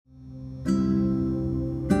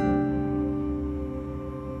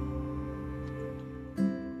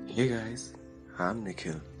Hey guys, I'm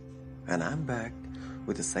Nikhil, and I'm back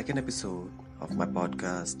with the second episode of my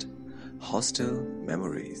podcast, Hostel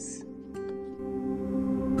Memories.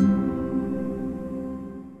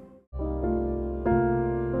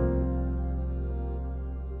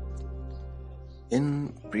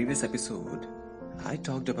 In previous episode, I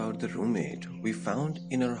talked about the roommate we found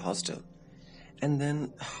in our hostel, and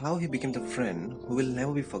then how he became the friend who will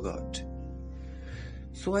never be forgot.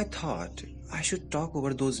 So I thought I should talk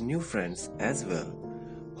over those new friends as well,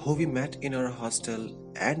 who we met in our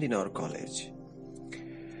hostel and in our college.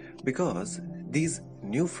 Because these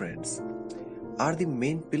new friends are the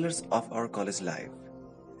main pillars of our college life,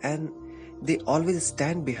 and they always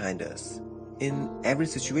stand behind us in every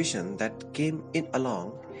situation that came in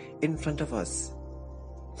along in front of us.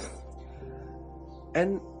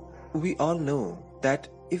 And we all know that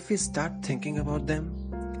if we start thinking about them,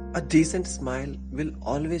 a decent smile will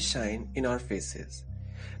always shine in our faces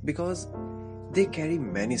because they carry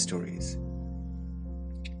many stories.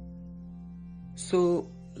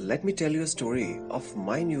 So, let me tell you a story of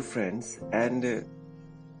my new friends, and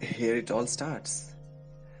here it all starts.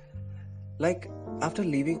 Like, after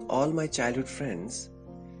leaving all my childhood friends,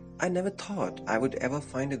 I never thought I would ever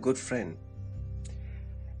find a good friend.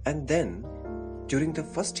 And then, during the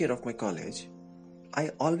first year of my college, I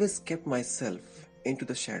always kept myself into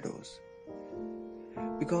the shadows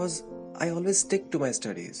because I always stick to my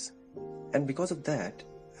studies, and because of that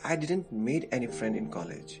I didn't made any friend in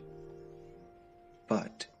college.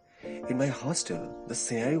 But in my hostel the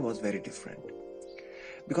scenario was very different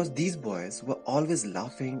because these boys were always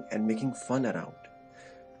laughing and making fun around,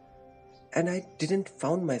 and I didn't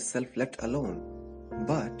found myself left alone,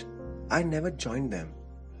 but I never joined them.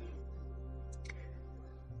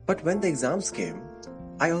 But when the exams came,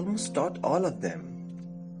 I almost taught all of them.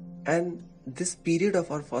 And this period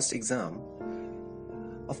of our first exam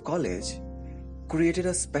of college created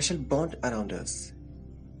a special bond around us.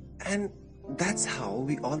 And that's how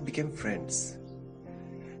we all became friends.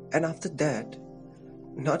 And after that,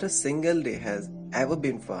 not a single day has ever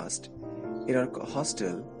been passed in our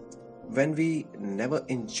hostel when we never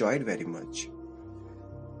enjoyed very much.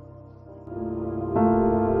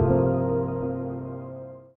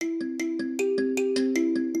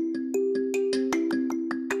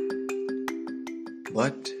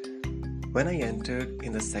 But when I entered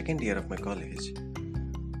in the second year of my college,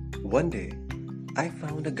 one day I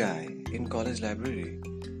found a guy in college library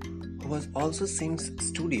who was also seems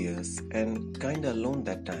studious and kinda alone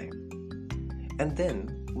that time. And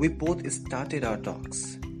then we both started our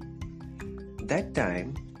talks. That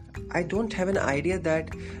time I don't have an idea that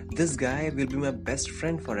this guy will be my best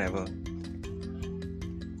friend forever.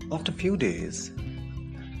 After few days,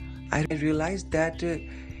 I realized that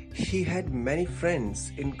he had many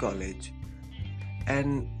friends in college,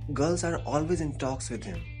 and girls are always in talks with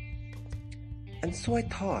him. And so I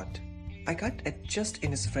thought I got adjust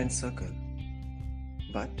in his friend circle.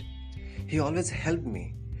 But he always helped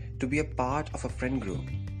me to be a part of a friend group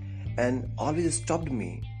and always stopped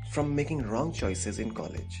me from making wrong choices in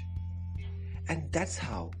college. And that's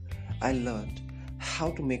how I learned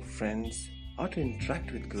how to make friends or to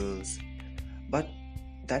interact with girls. But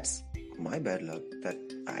that's my bad luck that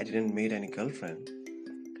I didn't meet any girlfriend,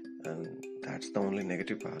 and that's the only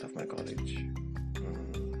negative part of my college.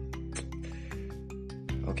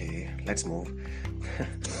 Okay, let's move.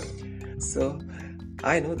 So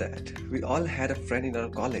I know that we all had a friend in our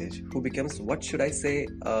college who becomes, what should I say,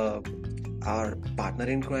 our partner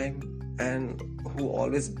in crime, and who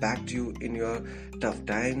always backed you in your tough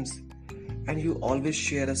times, and you always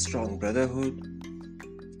share a strong brotherhood.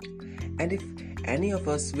 And if any of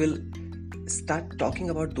us will start talking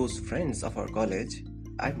about those friends of our college,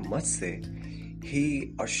 I must say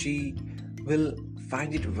he or she will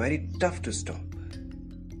find it very tough to stop.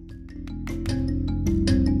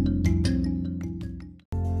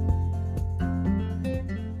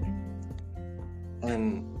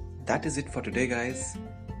 And that is it for today, guys.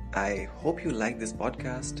 I hope you like this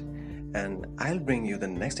podcast, and I'll bring you the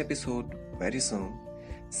next episode very soon.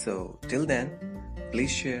 So till then,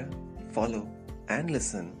 please share, follow, and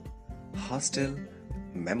listen. Hostel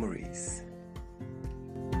Memories.